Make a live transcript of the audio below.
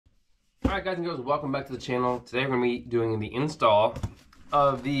Alright guys and girls, welcome back to the channel. Today we're going to be doing the install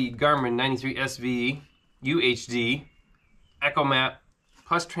of the Garmin 93SV UHD Echo Map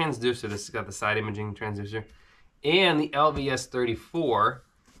plus transducer. This has got the side imaging transducer. And the LVS34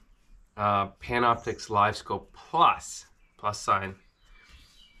 Panoptix LiveScope plus sign.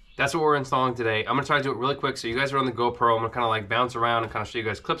 That's what we're installing today. I'm going to try to do it really quick so you guys are on the GoPro. I'm going to kind of like bounce around and kind of show you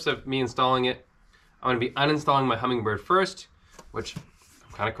guys clips of me installing it. I'm going to be uninstalling my Hummingbird first, which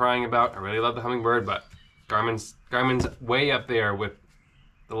I'm kind of crying about. I really love the Hummingbird, but Garmin's way up there with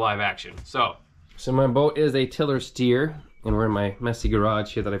the live action. So my boat is a tiller steer, and we're in my messy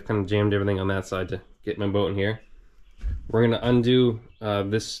garage here that I've kind of jammed everything on that side to get my boat in here. We're going to undo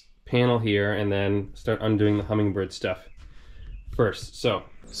this panel here and then start undoing the Hummingbird stuff first. So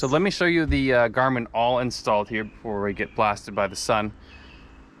let me show you the Garmin all installed here before we get blasted by the sun.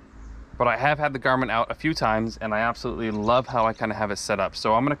 But I have had the Garmin out a few times and I absolutely love how I kind of have it set up.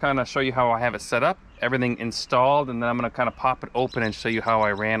 So I'm going to kind of show you how I have it set up, everything installed, and then I'm going to kind of pop it open and show you how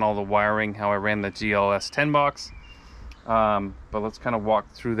I ran all the wiring, how I ran the GLS 10 box. But let's kind of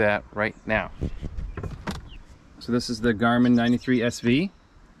walk through that right now. So this is the Garmin 93SV.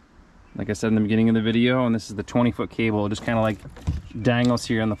 Like I said in the beginning of the video, and this is the 20-foot cable. It just kind of like dangles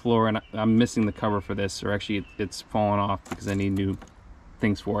here on the floor, and I'm missing the cover for this, or actually it's fallen off because I need new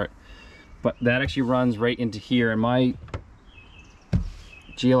things for it. But that actually runs right into here, and my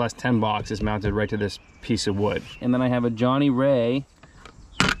GLS 10 box is mounted right to this piece of wood. And then I have a Johnny Ray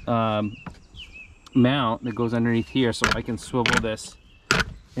mount that goes underneath here, so I can swivel this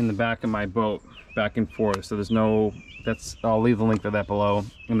in the back of my boat back and forth. So there's no, I'll leave the link for that below.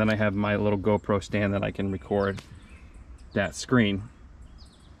 And then I have my little GoPro stand that I can record that screen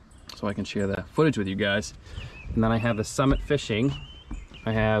so I can share the footage with you guys. And then I have the Summit Fishing.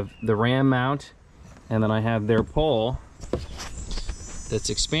 I have the ram mount, and then I have their pole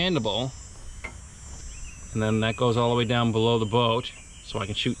that's expandable, and then that goes all the way down below the boat so I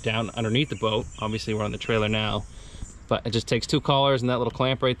can shoot down underneath the boat. Obviously we're on the trailer now, but it just takes two collars and that little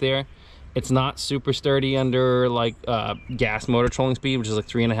clamp right there. It's not super sturdy under like gas motor trolling speed, which is like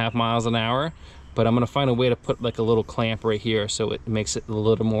 3.5 miles an hour, but I'm gonna find a way to put like a little clamp right here so it makes it a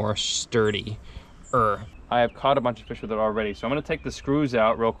little more sturdy. I have caught a bunch of fish with it already, so I'm going to take the screws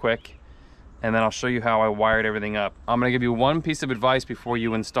out real quick and then I'll show you how I wired everything up. I'm going to give you one piece of advice before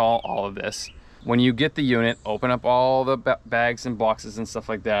you install all of this. When you get the unit, open up all the bags and boxes and stuff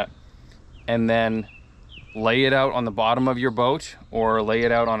like that, and then lay it out on the bottom of your boat or lay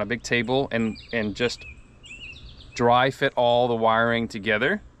it out on a big table and just dry fit all the wiring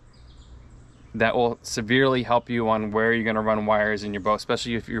together. That will severely help you on where you're going to run wires in your boat,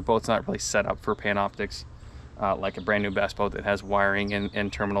 especially if your boat's not really set up for Panoptix. Like a brand new bass boat that has wiring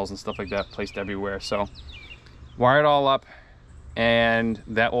and terminals and stuff like that placed everywhere. So wire it all up, and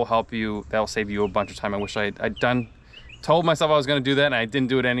that will help you. That'll save you a bunch of time. I wish I'd told myself I was going to do that, and I didn't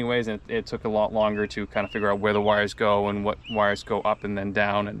do it anyways, and it took a lot longer to kind of figure out where the wires go and what wires go up and then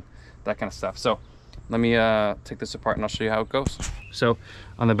down and that kind of stuff. So let me take this apart and I'll show you how it goes. So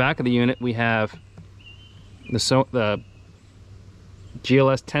on the back of the unit we have the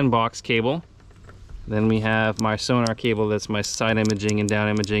GLS 10 box cable. Then we have my sonar cable, that's my side imaging and down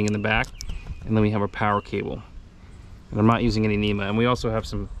imaging in the back. And then we have our power cable. And I'm not using any NEMA. And we also have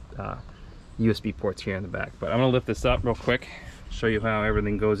some USB ports here in the back. But I'm gonna lift this up real quick, show you how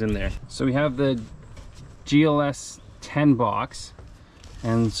everything goes in there. So we have the GLS 10 box.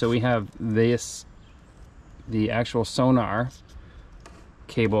 And so we have this, the actual sonar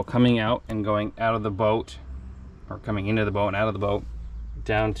cable coming out and going out of the boat, or coming into the boat and out of the boat,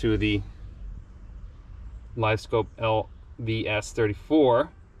 down to the LiveScope LVS34.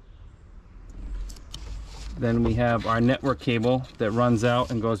 Then we have our network cable that runs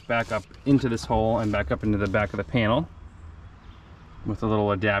out and goes back up into this hole and back up into the back of the panel with a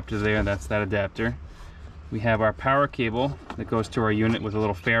little adapter there. That's that adapter. We have our power cable that goes to our unit with a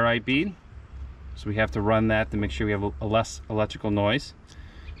little ferrite bead, so we have to run that to make sure we have a less electrical noise,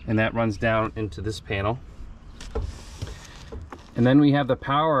 and that runs down into this panel. And then we have the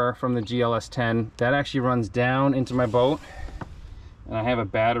power from the GLS 10 that actually runs down into my boat, and I have a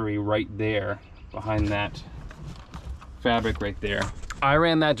battery right there behind that fabric right there. I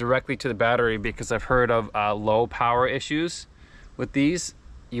ran that directly to the battery because I've heard of low power issues with these.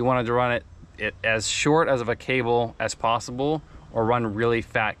 You wanted to run it as short as of a cable as possible, or run really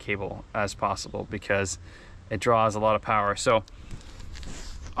fat cable as possible because it draws a lot of power. So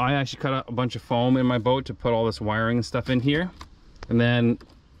I actually cut out a bunch of foam in my boat to put all this wiring and stuff in here. And then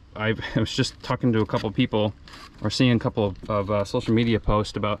I was just talking to a couple people or seeing a couple of social media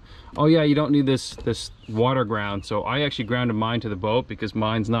posts about, oh yeah, you don't need this water ground. So I actually grounded mine to the boat because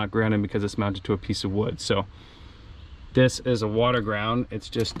mine's not grounded because it's mounted to a piece of wood. So this is a water ground. It's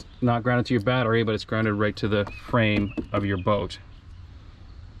just not grounded to your battery, but it's grounded right to the frame of your boat.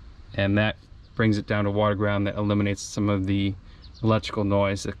 And that brings it down to water ground. That eliminates some of the electrical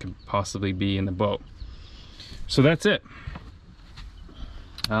noise that could possibly be in the boat. So that's it.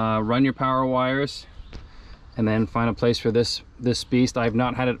 Run your power wires and then find a place for this beast. I've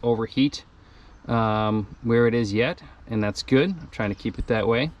not had it overheat where it is yet, and that's good. I'm trying to keep it that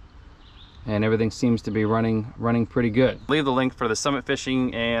way, and everything seems to be running pretty good. Leave the link for the Summit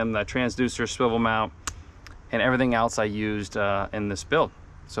Fishing and the transducer swivel mount and everything else I used in this build.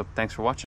 So thanks for watching.